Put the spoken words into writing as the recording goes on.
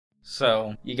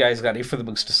So, you guys ready for the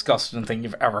most disgusting thing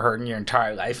you've ever heard in your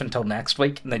entire life until next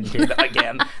week? And then you hear that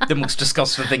again, the most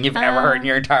disgusting thing you've ever heard in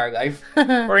your entire life.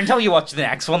 Or until you watch the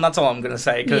next one, that's all I'm going to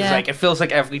say. Because, like, it feels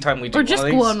like every time we do or just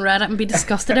go on Reddit and be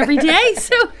disgusted every day.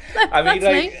 So, I mean,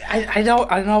 like, I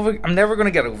don't know, I'm never going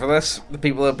to get over this. The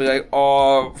people will be like,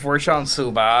 oh, 4chan's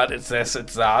so bad, it's this,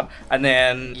 it's that. And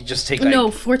then you just take, like... No,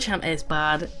 4chan is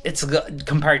bad. It's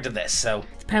compared to this, so...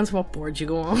 Depends what board you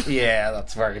go on. Yeah,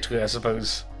 that's very true, I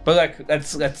suppose. But like,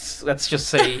 let's just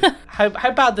say, how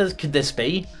bad could this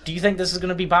be? Do you think this is going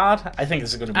to be bad? I think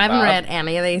this is going to be bad. I haven't read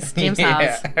any of these. James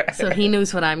has, so he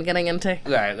knows what I'm getting into.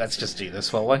 Right, let's just do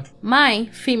this, will we? My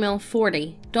female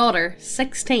 40, daughter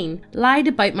 16, lied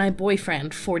about my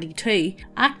boyfriend 42,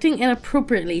 acting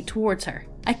inappropriately towards her.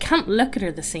 I can't look at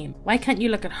her the same. Why can't you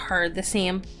look at her the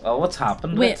same? Oh, what's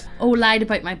happened? Wait, lied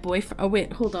about my boyfriend. Oh,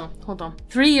 wait, hold on.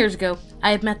 3 years ago,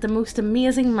 I had met the most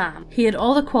amazing man. He had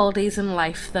all the qualities in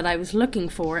life that I was looking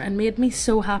for and made me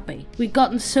so happy. We'd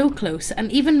gotten so close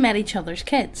and even met each other's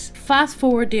kids. Fast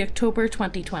forward to October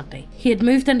 2020. He had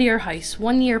moved into our house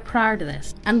 1 year prior to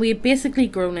this, and we had basically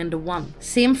grown into one.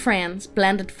 Same friends,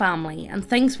 blended family, and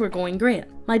things were going great.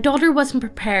 My daughter wasn't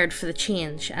prepared for the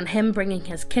change and him bringing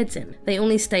his kids in. They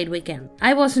only stayed weekend.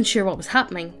 I wasn't sure what was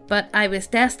happening, but I was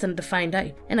destined to find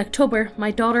out. In October, my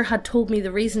daughter had told me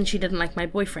the reason she didn't like my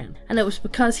boyfriend, and it was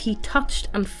because he touched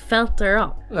and felt her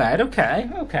up. Right,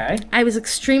 okay. I was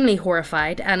extremely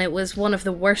horrified, and it was one of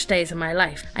the worst days of my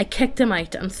life. I kicked him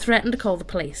out and threatened to call the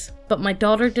police. But my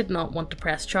daughter did not want to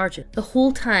press charges. The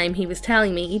whole time he was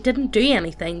telling me he didn't do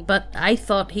anything, but I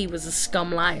thought he was a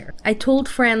scum liar. I told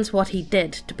friends what he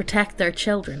did to protect their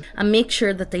children and make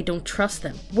sure that they don't trust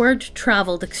them. Word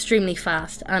travelled extremely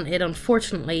fast, and it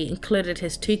unfortunately included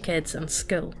his 2 kids and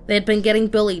school. They had been getting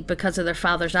bullied because of their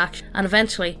father's action, and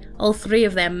eventually all 3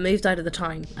 of them moved out of the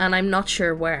town, and I'm not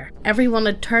sure where. Everyone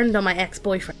had turned on my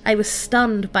ex-boyfriend. I was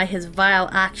stunned by his vile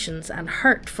actions and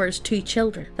hurt for his 2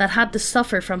 children that had to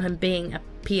suffer from him being a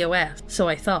POS, so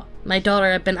I thought. My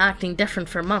daughter had been acting different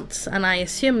for months, and I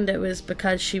assumed it was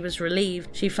because she was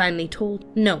relieved she finally told.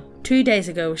 No, 2 days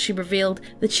ago she revealed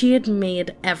that she had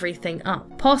made everything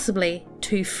up, possibly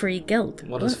to free guilt.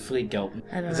 What is free guilt?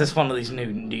 I don't know. Is this one of these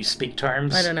new speak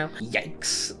terms? I don't know.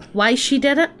 Yikes. Why she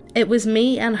did it? It was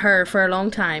me and her for a long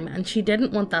time, and she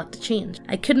didn't want that to change.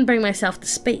 I couldn't bring myself to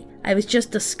speak. I was just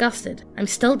disgusted. I'm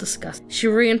still disgusted. She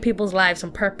ruined people's lives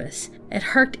on purpose. It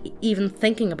hurt even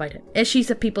thinking about it. Issues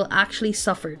that people actually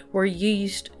suffered were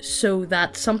used so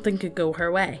that something could go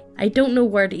her way. I don't know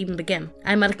where to even begin.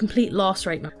 I'm at a complete loss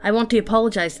right now. I want to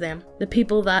apologise to them, the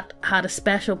people that had a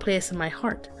special place in my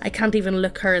heart. I can't even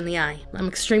look her in the eye. I'm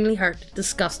extremely hurt,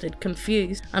 disgusted,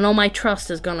 confused, and all my trust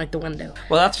has gone out the window.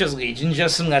 Well, that's just legion,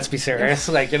 Justin, let's be serious,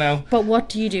 like, you know. But what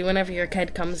do you do whenever your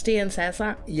kid comes to you and says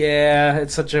that? Yeah,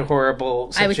 it's such a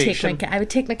horrible situation. I would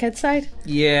take my kid's side.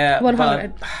 Yeah,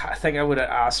 100. But I think I would have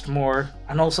asked more.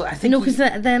 And also, I think... No, because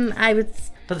then I would...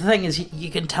 But the thing is,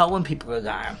 you can tell when people are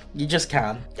lying. You just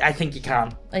can. I think you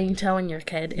can. And you can tell when your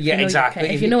kid. If yeah, you know exactly.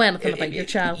 If you know anything about your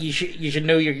child. You should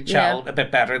know your child a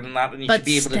bit better than that, and you should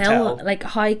be able to tell. Like,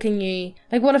 how can you...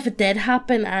 Like, what if it did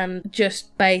happen and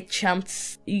just by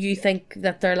chance you think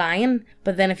that they're lying,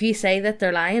 but then if you say that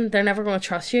they're lying, they're never going to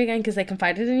trust you again because they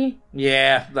confided in you?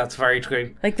 Yeah, that's very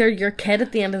true. Like, they're your kid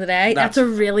at the end of the day. That's a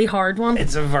really hard one.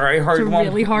 It's a very hard one.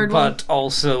 Really hard one. But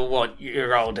also what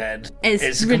you're all dead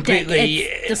is completely...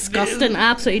 It's disgusting.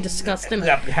 Absolutely disgusting.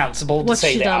 Reprehensible to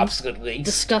say the absolute least.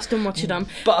 Disgusting what you done.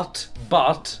 But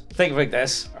think about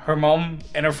this. Her mum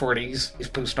in her 40s is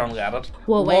posted on Reddit.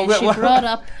 What way is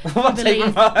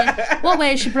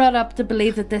she brought up to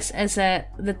believe that this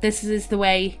is the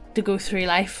way to go through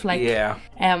life? Like, yeah.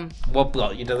 What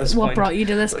brought you to this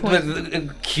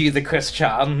point? Cue the Chris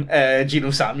Chan, Gino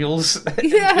Samuels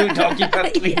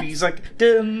documentary music.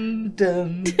 Dun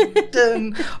dun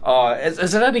dun. Oh,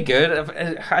 is it any good?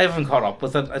 I haven't caught up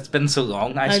with it. It's been so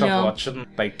long. I stopped watching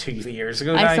about 2-3 years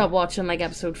ago. I stopped watching like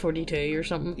episode 42 or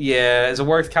something. Yeah, is it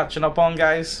worth catching up on,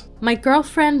 guys? My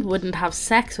girlfriend wouldn't have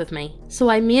sex with me, so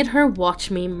I made her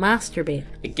watch me masturbate.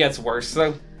 It gets worse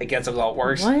though. It gets a lot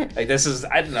worse. What? Like, this is,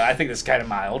 I don't know, I think this is kind of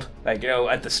mild. Like, you know,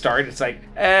 at the start, it's like,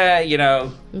 you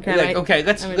know,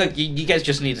 look, you guys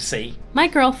just need to see. My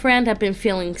girlfriend had been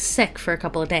feeling sick for a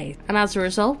couple of days, and as a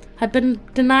result, had been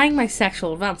denying my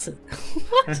sexual advances.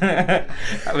 What? I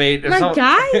mean,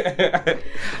 guy?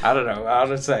 I don't know. I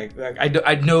was like,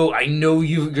 I know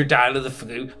you're down to the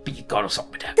flu, but you gotta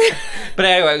suck me down. But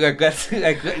anyway, look,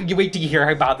 you wait till you hear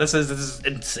how bad this is. This is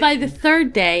insane. By the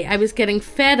third day, I was getting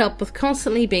fed up with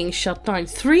constantly being shut down.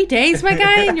 3 days, my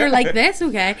guy, and you're like this,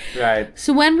 okay? Right.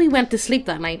 So when we went to sleep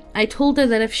that night, I told her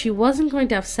that if she wasn't going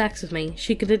to have sex with me,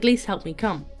 she could at least help me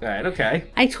come. Right, okay.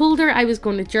 I told her I was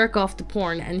going to jerk off the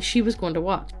porn and she was going to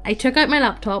watch. I took out my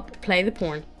laptop to play the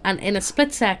porn, and in a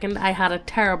split second, I had a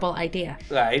terrible idea.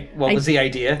 Right, what was the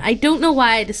idea? I don't know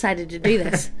why I decided to do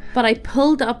this, but I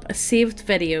pulled up a saved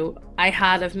video I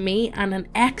had of me and an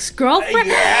ex-girlfriend.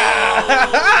 Yeah!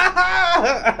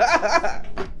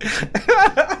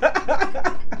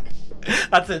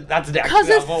 That's next Because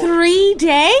level. of 3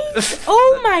 days?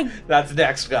 Oh my That's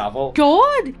next level.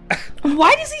 God.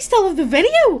 Why does he still have the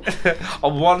video?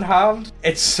 On one hand,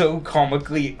 it's so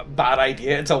comically bad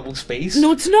idea, it's almost space.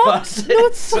 No, it's not. But No,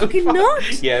 it's fucking bad.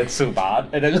 not. Yeah, it's so bad.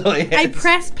 And it really is. I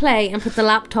pressed play and put the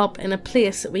laptop in a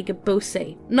place that we could both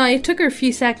see. Now, it took her a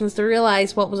few seconds to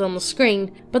realise what was on the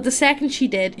screen, but the second she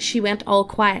did, she went all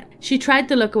quiet. She tried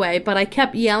to look away, but I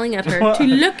kept yelling at her to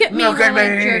look at me Look while at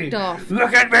I me! jerked off.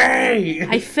 Look at me!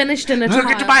 I finished in a Look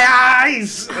towel. into my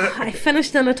eyes! I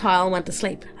finished in a towel and went to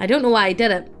sleep. I don't know why I did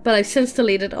it, but I've since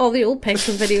deleted all the old pics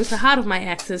and videos I had of my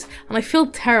exes, and I feel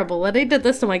terrible that I did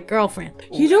this to my girlfriend.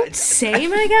 You don't say,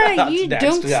 my guy. That's You next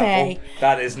don't level. say.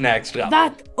 That is next level.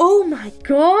 That. Oh my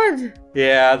God.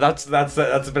 Yeah, that's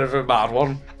a bit of a bad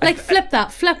one. Like, flip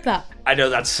that. I know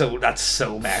that's so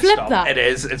messed Flip up. that. It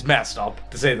is. It's messed up,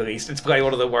 to say the least. It's probably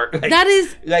one of the worst. Like, That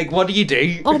is. like, what do you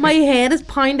do? Oh, my head is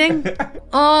pounding.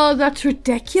 Oh, that's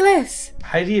ridiculous.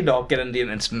 How do you not get into an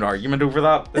instant argument over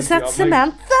that? Is that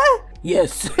Samantha?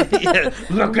 Yes. Yeah,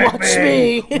 look at Watch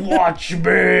me. me. Watch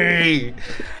me.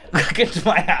 Look into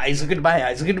my eyes. Look into my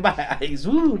eyes. Look into my eyes.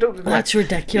 Ooh, don't. That's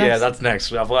ridiculous. Yeah, that's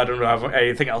next level. I don't have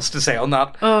anything else to say on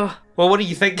that. Oh. Well, what do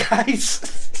you think,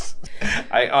 guys?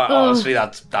 Honestly,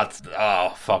 that's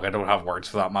oh fuck! I don't have words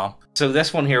for that, man. So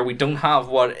this one here, we don't have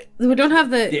what. We don't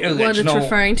have the what it's original-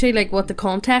 referring to, like what the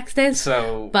context is.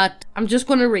 So But I'm just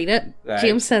going to read it. Right.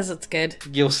 James says it's good.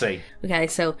 you'll see. Okay,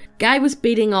 so guy was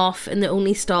beating off in the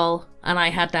only stall and I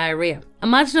had diarrhea.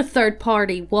 Imagine a third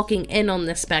party walking in on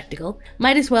this spectacle.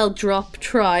 Might as well drop,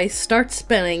 try, start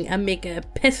spinning and make a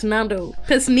pissnado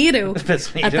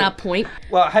at that point.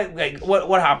 Well,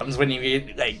 what happens when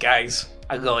you like guys?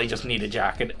 I really just need a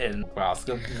jacket in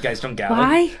Glasgow. You guys don't get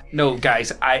Why? it. No,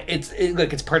 guys,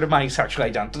 it's part of my sexual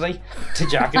identity to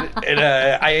jacket.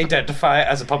 I identify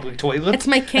as a public toilet. It's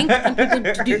my kink, and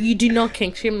people you do not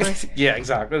kink shame this. Yeah,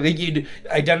 exactly. Like, you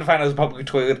identifying as a public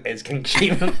toilet is kink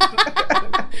shaming.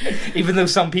 Even though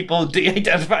some people do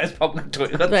identify as public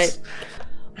toilets. Right.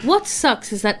 What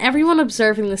sucks is that everyone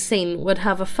observing the scene would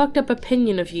have a fucked up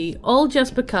opinion of you, all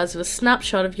just because of a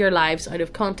snapshot of your lives out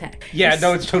of context. Yeah,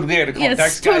 no, it's totally out of context. Yeah,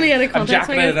 it's totally out of context.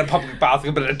 I'm jacking it in a public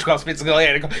bathroom, but trust me, it's really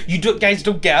out of context. Guys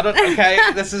don't get it, okay?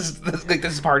 this is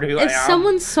part of who I am. If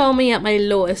someone saw me at my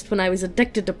lowest when I was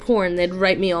addicted to porn, they'd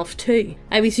write me off too.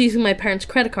 I was using my parents'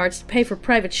 credit cards to pay for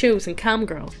private shows and cam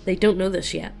girls. They don't know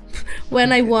this yet.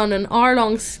 When I won an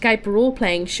hour-long Skype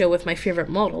role-playing show with my favourite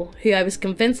model, who I was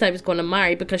convinced I was going to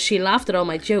marry because she laughed at all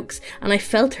my jokes, and I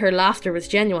felt her laughter was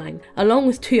genuine, along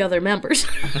with 2 other members.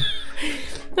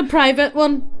 The private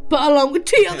one, but along with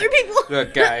 2 other people.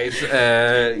 Look, guys,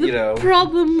 you know.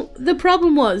 The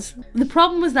problem was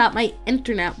that my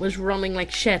internet was running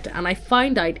like shit, and I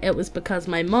found out it was because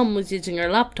my mum was using her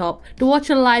laptop to watch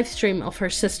a live stream of her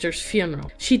sister's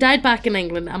funeral. She died back in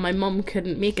England and my mum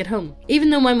couldn't make it home. Even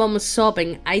though my mum was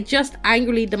sobbing, I just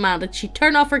angrily demanded she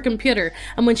turn off her computer,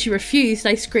 and when she refused,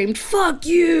 I screamed, "Fuck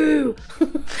you!"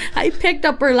 I picked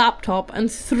up her laptop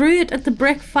and threw it at the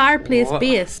brick fireplace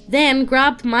base, then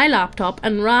grabbed my laptop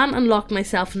and ran and locked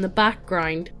myself in the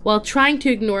background while trying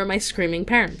to ignore my screaming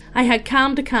parent. I had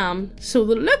cam to cam, so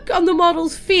the look on the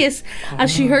model's face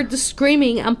as she heard the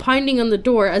screaming and pounding on the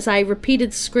door as I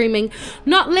repeated screaming,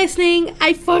 "Not listening,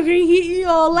 I fucking hate you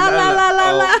all, la la la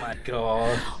la la," Oh my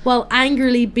god. while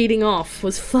angrily beating off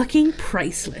was fucking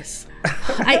priceless.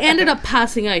 I ended up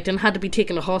passing out and had to be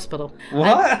taken to hospital. What?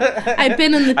 I'd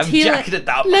been on the I'm tail jacking it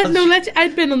that much.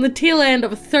 I'd been on the tail end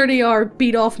of a 30-hour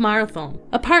beat-off marathon.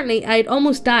 Apparently, I'd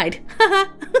almost died.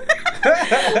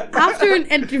 After an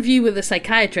interview with a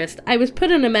psychiatrist, I was put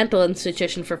in a mental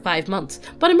institution for 5 months,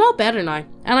 but I'm all better now,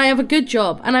 and I have a good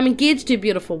job, and I'm engaged to a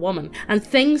beautiful woman, and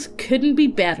things couldn't be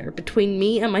better between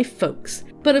me and my folks.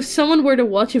 But if someone were to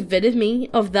watch a vid of me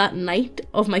of that night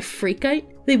of my freakout,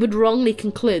 they would wrongly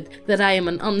conclude that I am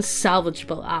an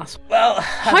unsalvageable asshole. Well,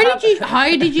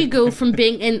 How did you go from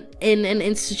being in an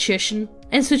institution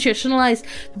Institutionalized,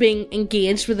 being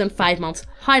engaged within 5 months.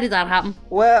 How did that happen?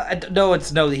 Well,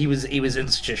 he was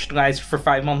institutionalized for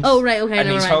 5 months. Oh, right, okay. And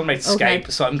he's talking about okay.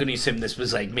 Skype, so I'm going to assume this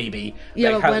was like maybe.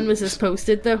 Yeah, like but when was this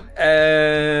posted though?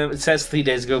 It says 3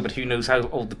 days ago, but who knows how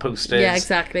old the post is. Yeah,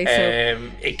 exactly. So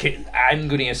I'm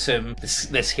going to assume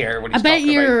this here. What he's I bet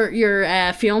talking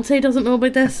your fiance doesn't know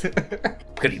about this.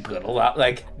 Pretty brutal, that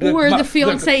like. Or the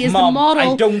fiance is Mom, the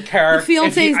model. I don't care. The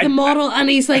fiance is the model, and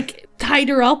he's like tied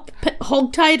her up,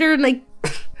 hog tied her, and like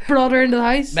brought her into the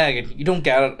house. Megan, you don't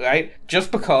get it, right?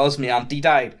 Just because my auntie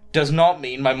died does not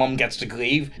mean my mum gets to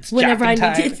grieve. It's whenever I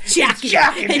time. need to, it's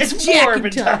jacking. It's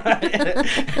morbid time.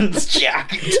 It's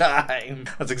jacking time.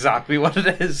 That's exactly what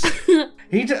it is.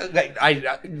 The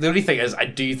only thing is, I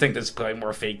do think this is probably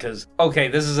more fake because, okay,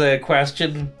 this is a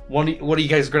question. What are you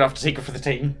guys going to have to take it for the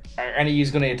team? Are any of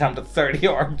you going to attempt a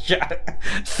 30-hour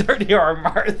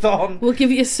marathon? We'll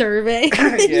give you a survey.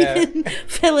 Yeah. You can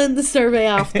fill in the survey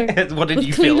after. What did with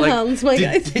you feel like? hands,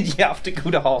 Did you have to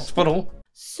go to hospital?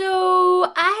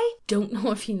 So, I don't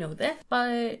know if you know this,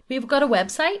 but we've got a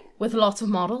website with lots of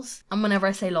models. And whenever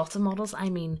I say lots of models, I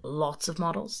mean lots of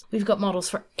models. We've got models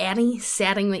for any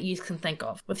setting that you can think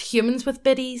of. With humans with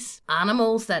biddies,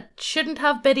 animals that shouldn't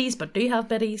have biddies but do have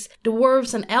biddies,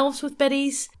 dwarves and elves with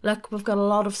biddies. Look, we've got a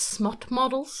lot of smut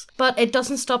models. But it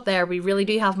doesn't stop there. We really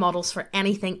do have models for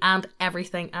anything and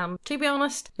everything. And to be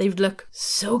honest, they look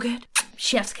so good.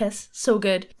 Chef's kiss, so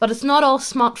good. But it's not all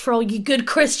smut for all you good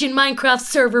Christian Minecraft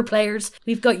server players.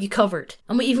 We've got you covered.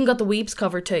 And we even got the weebs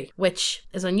covered too, which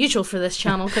is unusual for this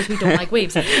channel because we don't like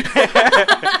weebs. The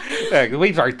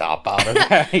weebs aren't that bad,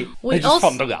 okay? They're just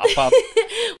fun to laugh at.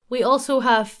 We also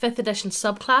have 5th edition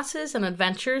subclasses and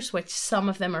adventures, which some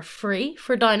of them are free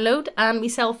for download, and we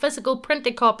sell a physical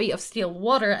printed copy of Steel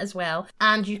Water as well,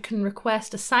 and you can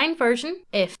request a signed version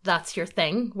if that's your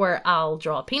thing, where I'll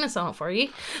draw a penis on it for you.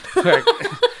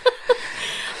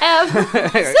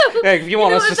 If you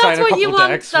want us to sign a couple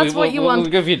decks, we'll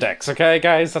give you decks, okay,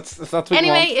 guys? That's what you want.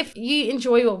 Anyway, if you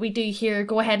enjoy what we do here,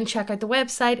 go ahead and check out the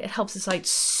website. It helps us out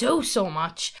so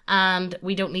much, and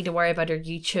we don't need to worry about our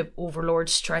YouTube overlord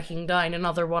striking down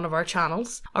another one of our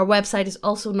channels. Our website is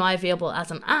also now available as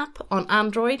an app on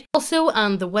Android. Also,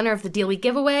 and the winner of the daily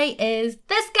giveaway is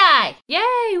this guy!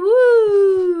 Yay!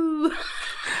 Woo!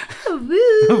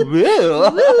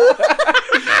 Woo!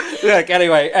 Look,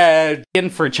 anyway, in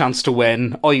for a chance to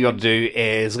win, all you gotta do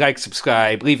is like,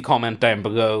 subscribe, leave a comment down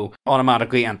below,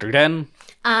 automatically entered in.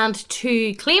 And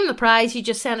to claim the prize, you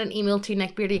just send an email to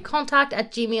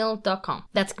neckbeardiacontact@gmail.com.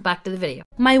 Let's go back to the video.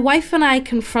 My wife and I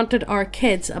confronted our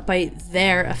kids about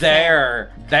their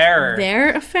affair.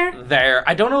 Their affair?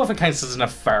 I don't know if it counts as an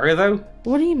affair, though.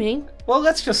 What do you mean? Well,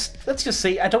 let's just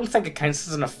see. I don't think it counts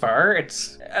as an affair.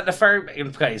 It's an affair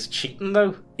implies cheating,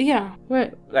 though. Yeah,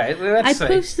 right. Let's see. I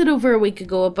posted over a week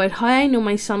ago about how I know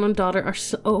my son and daughter are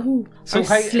sleeping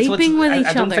with each other.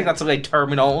 I don't think that's like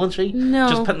terminology. No.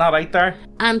 Just putting that out there.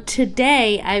 And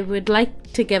today I would like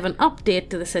to give an update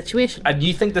to the situation. And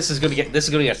you think this is going to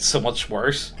get so much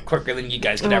worse quicker than you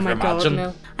guys could ever imagine? God,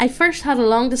 no. I first had a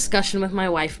long discussion with my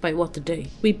wife about what to do.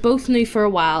 We both knew for a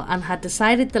while and had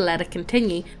decided to let it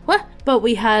continue. But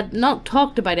we had not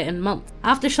talked about it in months.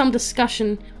 After some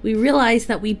discussion, we realised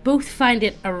that we both find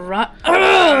it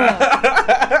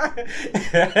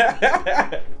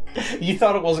You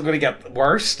thought it wasn't going to get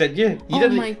worse, didn't you?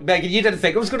 Megan, you didn't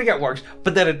think it was going to get worse,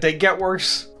 but then it did get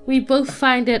worse. We both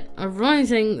find it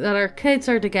arousing that our kids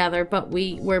are together, but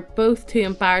we were both too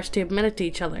embarrassed to admit it to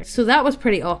each other. So that was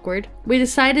pretty awkward. We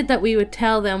decided that we would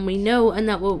tell them we know and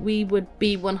that we would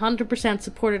be 100%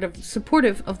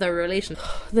 supportive of their relationship.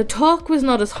 The talk was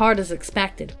not as hard as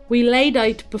expected. We laid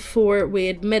out before we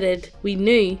admitted we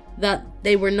knew that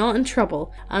they were not in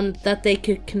trouble and that they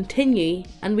could continue,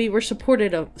 and we were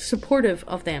supportive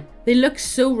of them. They looked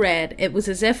so red, it was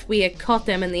as if we had caught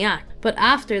them in the act. But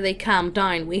after they calmed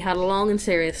down, we had a long and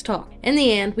serious talk. In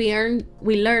the end, we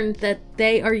learned that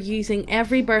they are using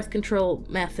every birth control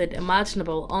method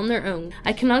imaginable on their own.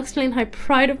 I cannot explain how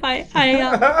proud of I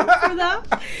am for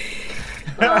that.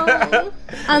 Oh.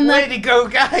 And way to go,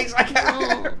 guys! I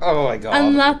can't. Oh my god!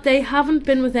 And that they haven't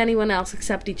been with anyone else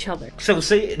except each other. So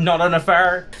see, not an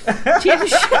affair.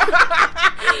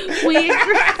 We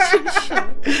agreed.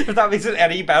 If that makes it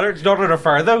any better, it's not an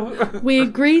affair though. We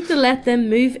agreed to let them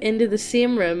move into the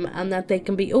same room and that they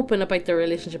can be open about their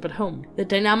relationship at home. The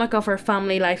dynamic of our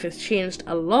family life has changed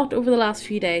a lot over the last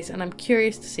few days, and I'm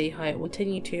curious to see how it will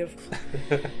continue to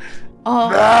have.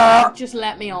 Oh, just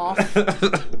let me off. I'm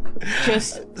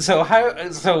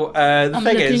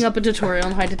looking up a tutorial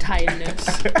on how to tie a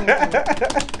noose.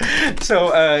 So,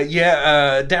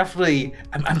 definitely,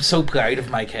 I'm so proud of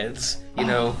my kids. You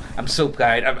know, I'm so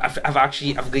proud.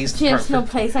 I've raised James, no,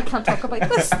 please, I can't talk about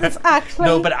this. This actually.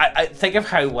 No, but I think of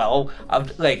how well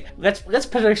let's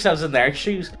put ourselves in their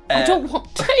shoes. I don't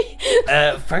want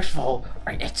to. First of all,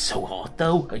 it's so hot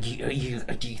though. Do you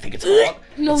think it's hot?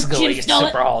 No, it's James,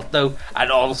 super hot though,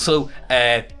 and also,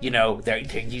 you know, they're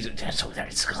using so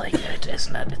it's really good,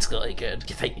 isn't it? It's really good.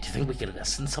 Do you think we could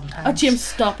listen sometimes? Oh, James,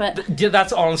 stop it.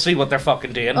 That's honestly what they're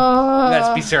fucking doing.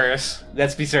 Let's be serious.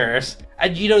 Let's be serious.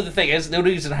 And you know the thing is, the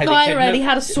only reason how I already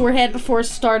had a sore head before I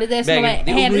started this. Megan,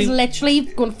 my head is literally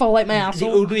going to fall out my asshole.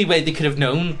 The only way they could have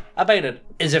known about it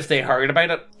is if they heard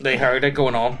about it. They heard it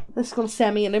going on. This is going to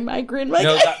send me in a migraine right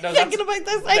thinking about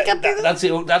this. I can't do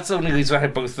this. That's the only reason why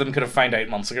both of them could have found out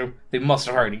months ago. They must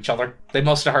have heard each other. They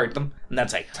must have heard them. And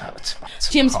that's like, it's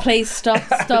James, please stop.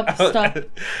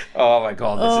 Oh my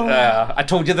god. I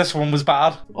told you this one was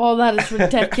bad. Oh, that is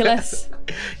ridiculous.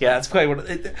 Yeah, that's quite what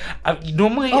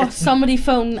normally. Oh, somebody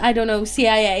phone, I don't know,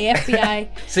 CIA, FBI.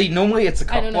 See, normally it's the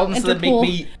cop ones that make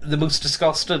me the most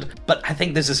disgusted, but I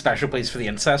think there's a special place for the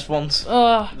incest ones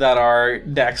that are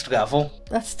next level.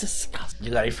 That's disgusting.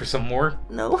 You ready for some more?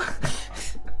 No.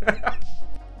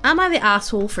 Am I the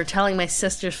asshole for telling my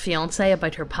sister's fiance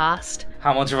about her past?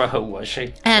 How much of a hoe was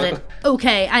she? Edit.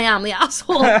 Okay, I am the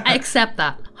asshole. I accept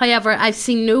that. However, I've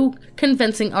seen no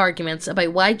convincing arguments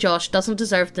about why Josh doesn't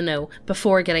deserve to know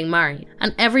before getting married,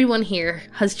 and everyone here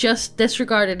has just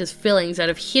disregarded his feelings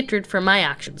out of hatred for my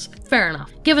actions. Fair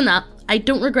enough. Given that, I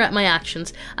don't regret my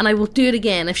actions, and I will do it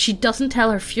again if she doesn't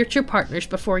tell her future partners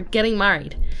before getting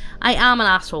married. I am an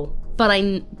asshole, but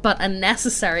a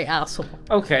necessary asshole.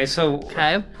 Okay, so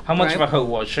how much of a hoe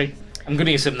was she? I'm going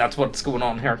to assume that's what's going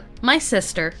on here. My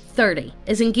sister, 30,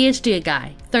 is engaged to a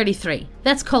guy, 33.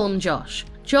 Let's call him Josh.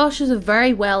 Josh is a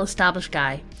very well-established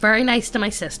guy, very nice to my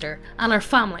sister and our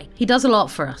family. He does a lot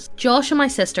for us. Josh and my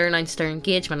sister announced their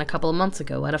engagement a couple of months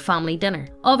ago at a family dinner.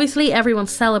 Obviously, everyone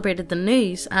celebrated the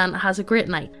news and has a great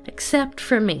night, except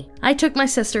for me. I took my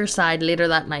sister aside later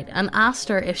that night and asked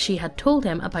her if she had told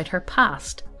him about her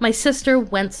past. My sister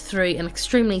went through an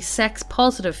extremely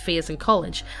sex-positive phase in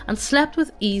college and slept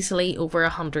with easily over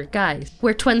 100 guys.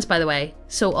 We're twins, by the way,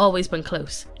 so always been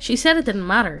close. She said it didn't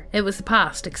matter, it was the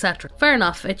past, etc. Fair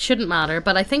enough, it shouldn't matter,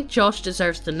 but I think Josh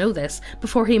deserves to know this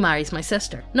before he marries my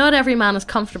sister. Not every man is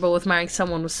comfortable with marrying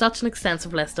someone with such an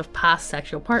extensive list of past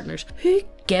sexual partners. Who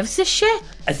gives a shit?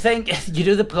 I think, you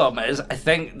know, the problem is, I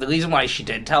think the reason why she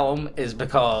did tell him is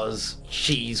because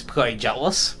she's probably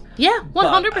jealous. Yeah, 100%.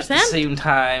 But at the same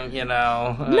time, you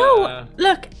know... No,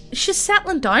 look, she's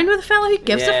settling down with a fella who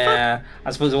gives a fuck. Yeah,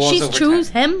 I suppose it was She's chose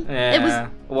him. Yeah,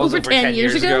 it was over 10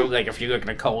 years ago. Like, if you're looking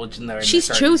at college and they're... She's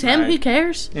chose him, who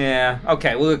cares? Yeah,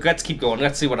 okay, well, look, let's keep going.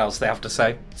 Let's see what else they have to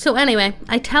say. So anyway,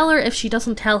 I tell her if she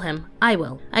doesn't tell him, I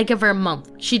will. I give her a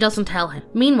month. She doesn't tell him.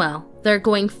 Meanwhile, they're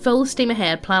going full steam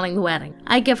ahead planning the wedding.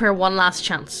 I give her one last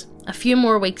chance. A few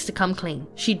more weeks to come clean.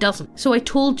 She doesn't. So I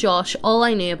told Josh all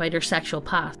I knew about her sexual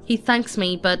past. He thanks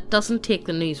me but doesn't take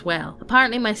the news well.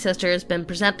 Apparently my sister has been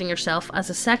presenting herself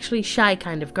as a sexually shy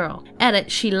kind of girl.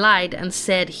 Edit, she lied and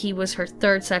said he was her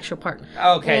third sexual partner.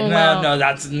 Okay, no,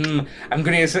 that's... I'm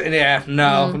gonna say... Yeah,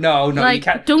 no, like, you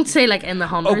can't... Don't say like in the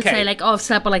hundreds. Okay. Say like, oh, I've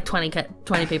slept with like 20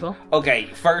 people. Okay,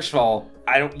 first of all,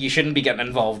 you shouldn't be getting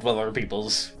involved with other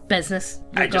people's business.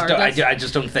 I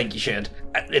just don't think you should.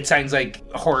 It sounds like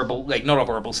horrible, like not a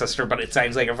horrible sister, but it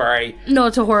sounds like a very... No,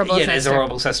 it's a horrible sister. Yeah, it is a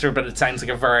horrible sister, but it sounds like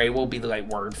a very... What would be the right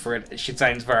word for it? She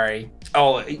sounds very...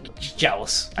 Oh,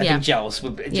 jealous. I think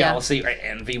jealousy or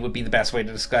envy would be the best way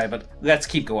to describe it. Let's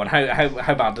keep going.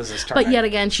 How bad does this turn out? But yet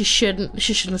again, she shouldn't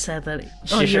have said that.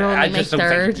 You're only my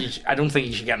third. I don't think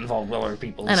you should get involved with other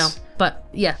people's... I know. But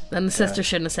yeah, and the sister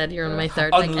shouldn't have said you're only my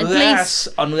third. Unless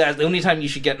the only time you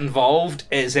should get involved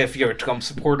is if you're a Trump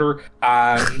supporter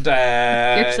and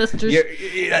your sisters,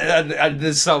 and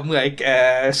there's some like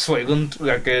Soylent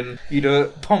looking, you know,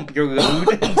 pump your load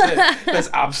into this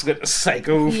absolute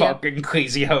psycho fucking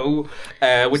crazy hoe.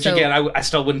 Which again, I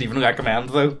still wouldn't even recommend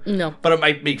though. No, but it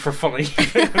might make for funny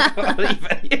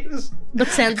videos. But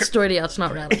send the story to us,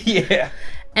 not relevant. Yeah.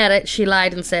 Edit, she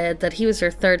lied and said that he was her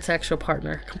third sexual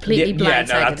partner. Completely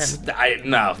blindsided him.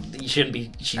 No, you shouldn't be.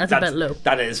 That's a bit low.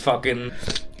 That is fucking...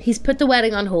 He's put the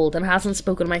wedding on hold and hasn't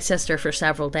spoken to my sister for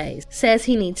several days. Says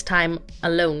he needs time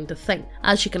alone to think.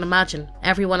 As you can imagine,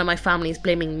 everyone in my family is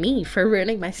blaming me for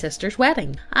ruining my sister's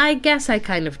wedding. I guess I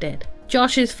kind of did.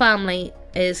 Josh's family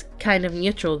is kind of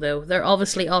neutral though. They're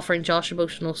obviously offering Josh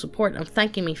emotional support and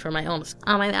thanking me for my honesty.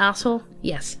 Am I the asshole?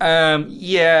 Yes.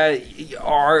 Yeah, you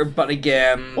are, but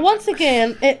again... Once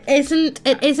again, it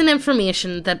isn't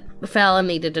information that the fella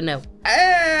needed to know.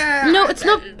 No, it's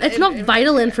not. It's not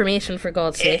vital information, for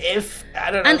God's sake. If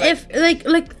I don't know, and if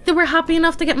like they were happy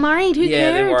enough to get married, who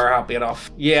cared? Yeah, they were happy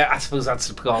enough. Yeah, I suppose that's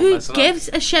the problem. Who gives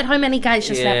a shit how many guys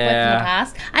you slept with in the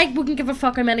past? I wouldn't give a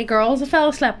fuck how many girls a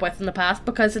fella slept with in the past,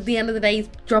 because at the end of the day, he's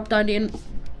dropped down to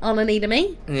on a knee to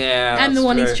me. Yeah, I'm the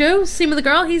one he's chose. Same with the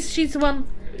girl. She's the one.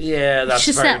 Yeah, that's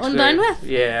she's very settling true. down with.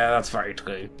 Yeah, that's very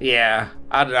true. Yeah,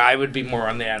 I would be more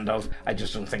on the end of, I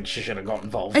just don't think she should have got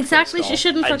involved. Exactly, she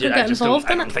shouldn't fucking get involved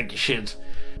in it. I don't think you should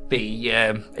be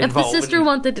involved. If the sister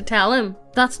wanted to tell him,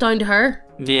 that's down to her.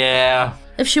 Yeah.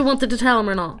 If she wanted to tell him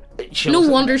or not. No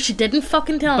wonder she didn't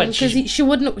fucking tell him, because he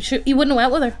wouldn't have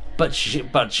went with her. But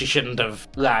she shouldn't have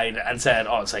lied and said,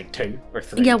 oh, it's like 2 or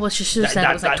 3. Yeah, well, she should have said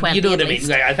it was like 20. You know what I mean?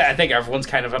 Like, I think everyone's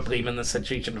kind of a blame in this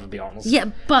situation, to be honest. Yeah,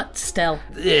 but still.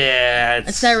 Yeah,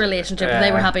 it's their relationship.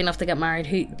 They were happy enough to get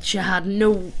married. She had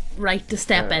no right to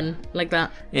step in like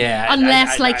that. Yeah.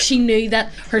 Unless she knew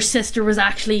that her sister was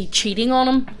actually cheating on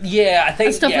him. Yeah, I think.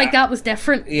 And stuff like that was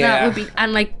different. Yeah. That would be,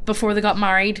 and like before they got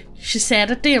married, she said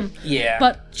it to him. Yeah.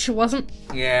 But she wasn't.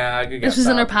 Yeah, I could get This was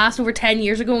that. in her past over 10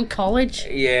 years ago in college.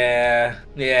 Yeah.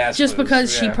 Yeah. Just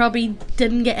because she probably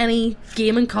didn't get any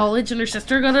game in college and her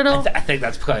sister got it all. I think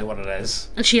that's probably what it is.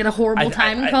 And she had a horrible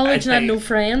time in college and had no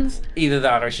friends. Either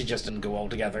that or she just didn't go all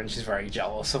together and she's very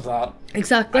jealous of that.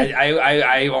 Exactly.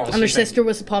 I honestly and her sister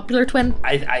was a popular twin.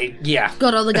 Yeah.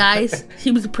 Got all the guys.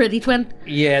 She was a pretty twin.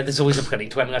 Yeah, there's always a pretty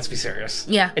twin, let's be serious.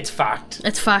 Yeah. It's fact.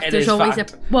 It's fact. There's always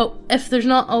well, if there's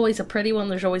not always a pretty one,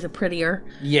 there's always a prettier.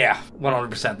 Yeah,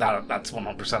 100%. That's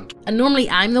 100%. And normally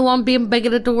I'm the one being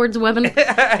bigoted towards women.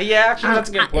 Yeah, actually, that's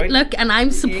a good point. Look, and I'm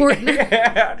supporting it.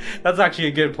 That's actually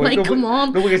a good point. Like, come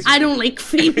on. I don't like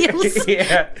females.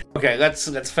 Yeah. Okay,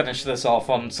 let's finish this off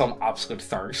on some absolute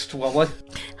thirst, will we?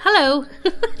 Hello.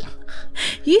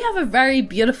 You have a very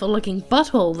beautiful looking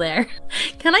butthole there.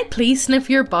 Can I please sniff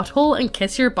your butthole and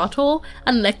kiss your butthole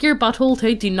and lick your butthole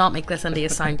too? Do not make this into a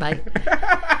soundbite.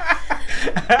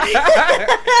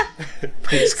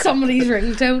 Somebody's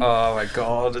ringtone. Oh my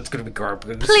god, it's gonna be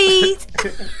garbage. Please.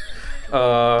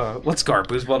 What's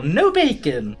garbage? Well, no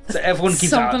bacon. So everyone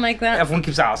keeps something like that. Everyone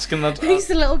keeps asking that. Who's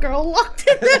the little girl locked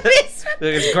in the basement?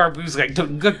 It's garbage. Like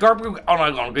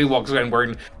garbage. He walks around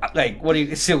wearing like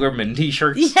Sailor Moon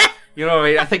t-shirts. Yeah. You know what I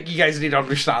mean? I think you guys need to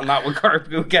understand that with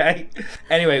Garbage, okay?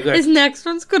 Anyway, look. His next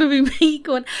one's gonna be me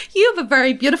going, you have a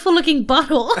very beautiful looking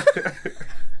butthole.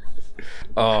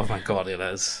 Oh my god, it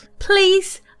is.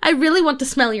 Please, I really want to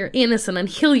smell your anus and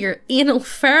inhale your anal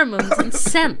pheromones and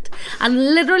scent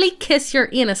and literally kiss your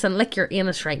anus and lick your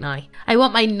anus right now. I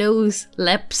want my nose,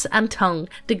 lips and tongue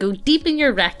to go deep in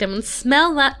your rectum and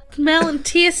smell and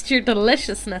taste your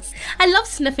deliciousness. I love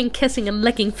sniffing, kissing and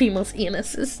licking females'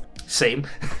 anuses. Same.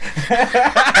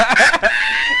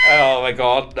 Oh my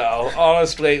god, no.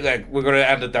 Honestly, like, we're going to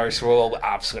end it there, so we're all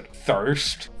absolute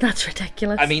thirst. That's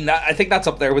ridiculous. I mean, I think that's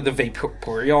up there with the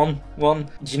Vaporeon one.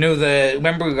 Do you know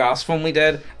remember the last one we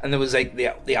did? And there was like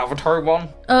the Avatar one?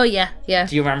 Oh, yeah.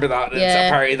 Do you remember that? Yeah. It's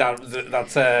apparently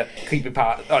that's a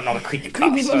creepypasta. Oh, not a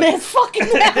creepypasta.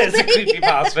 It's a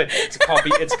creepypasta.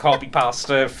 It's a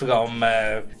copypasta from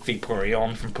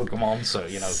Vaporeon from Pokemon, so,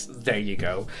 you know, there you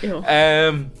go.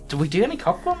 Did we do any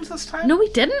cock ones this time? No, we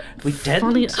didn't. We didn't.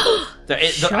 Funny.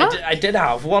 I did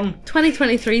have one.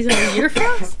 2023 is in a year for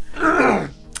us.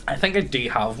 I think I do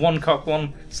have one cock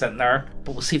one sitting there,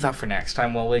 but we'll save that for next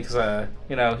time, will we? Because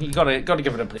you know, you gotta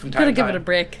give it a break. Gotta give it a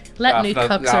break. Let new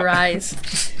cocks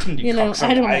arise. You know,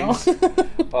 I don't know.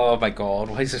 Oh my god,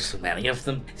 why is there so many of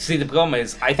them? See, the problem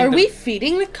is, I think. Are we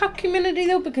feeding the cock community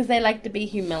though, because they like to be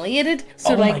humiliated?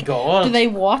 So, oh like, my god, do they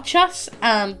watch us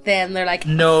and then they're like,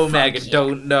 no, Megan,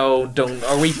 don't.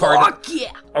 Are we part?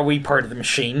 Yeah. Are we part of the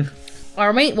machine?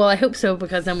 Are we? Well, I hope so,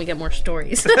 because then we get more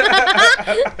stories.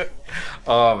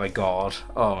 Oh my god.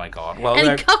 Well,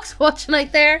 any cocks watching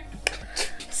out there?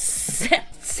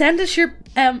 Send us your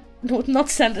no, not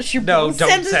send us your no, bill. don't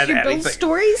send us your anything. bill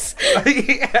stories.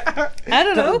 I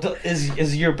don't know.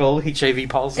 Is your bill HIV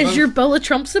positive? Is your bill a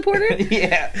Trump supporter?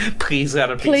 Yeah. Please let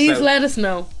it be. Please let us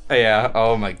know. Yeah.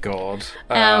 Oh my god.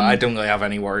 I don't really have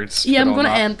any words. Yeah, I'm gonna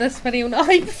end this video now.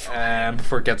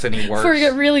 Before it gets any worse. Before we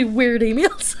get really weird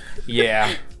emails.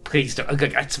 Yeah. Please don't.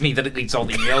 It's me that deletes all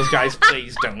the emails, guys.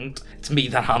 Please don't. It's me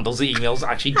that handles the emails.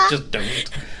 Actually, just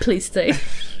don't. Please do.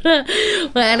 Well,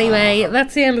 anyway,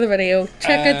 that's the end of the video.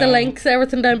 Check out the links,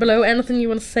 everything down below. Anything you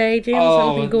want to say, James?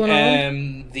 Anything going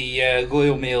on? The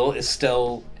Royal Mail is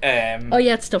still Oh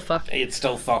yeah, it's still fucked. It's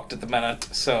still fucked at the minute.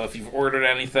 So if you've ordered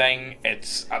anything,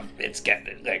 it's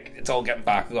getting it's all getting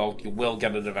backlogged. You will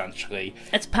get it eventually.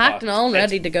 It's packed and all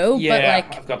ready to go. Yeah,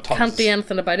 but I've got tons. Can't do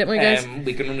anything about it, my guys.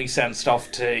 We can only send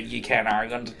stuff to UK and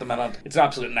Ireland at the minute. It's an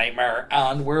absolute nightmare,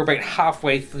 and we're about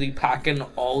halfway through packing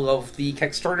all of the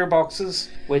Kickstarter boxes,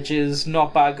 which is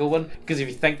not bad going. Because if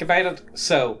you think about it,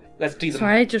 so let's do them.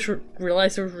 Sorry, I just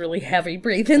realised there was really heavy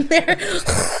breathing there.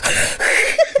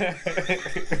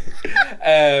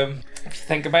 If you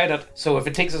think about it, so if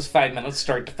it takes us 5 minutes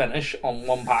start to finish on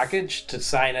one package to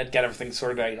sign it, get everything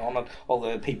sorted out on it, all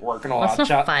the paperwork and all that That's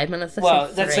not chat. 5 minutes.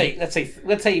 Well, let's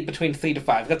say between 3 to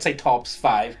 5. Let's say tops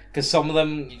 5, because some of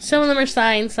them are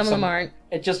signed, some of them aren't.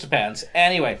 It just depends.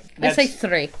 Anyway, let's say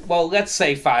 3. Well, let's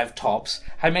say 5 tops.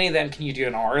 How many of them can you do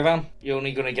an hour then? You're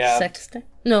only gonna get 60.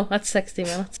 No, that's 60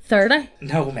 minutes. 30.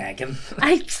 No, Megan.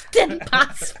 I didn't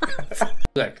pass that.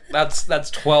 Look,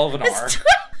 that's 12 an hour.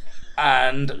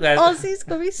 And Aussie's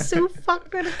gonna be so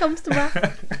fucked when it comes to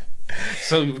that.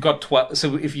 So we've got 12.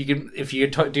 So if you're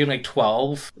doing like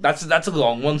 12, that's a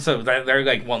long one. So they're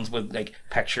like ones with like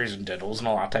pictures and diddles and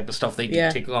all that type of stuff. They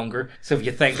do take longer. So if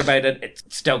you think about it, it's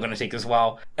still going to take us a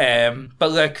while.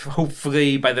 But like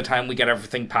hopefully by the time we get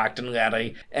everything packed and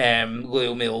ready,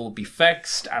 Loyal Mail will be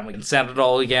fixed and we can send it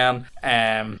all again.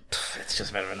 It's just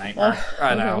a bit of a nightmare.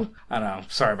 I know.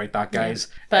 Sorry about that, guys.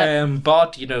 Yeah,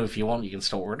 but you know, if you want, you can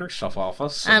still order stuff off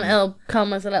us, and it'll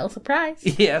come as a little surprise.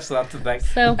 Yeah, so that's the thing.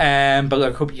 So. But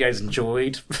look, hope you guys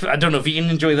enjoyed. I don't know if you can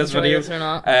enjoy this video or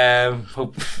not.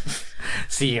 Hope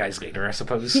see you guys later, I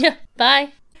suppose. Yeah.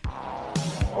 Bye.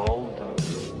 All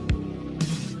those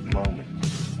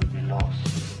moments we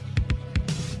lost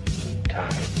in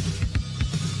time.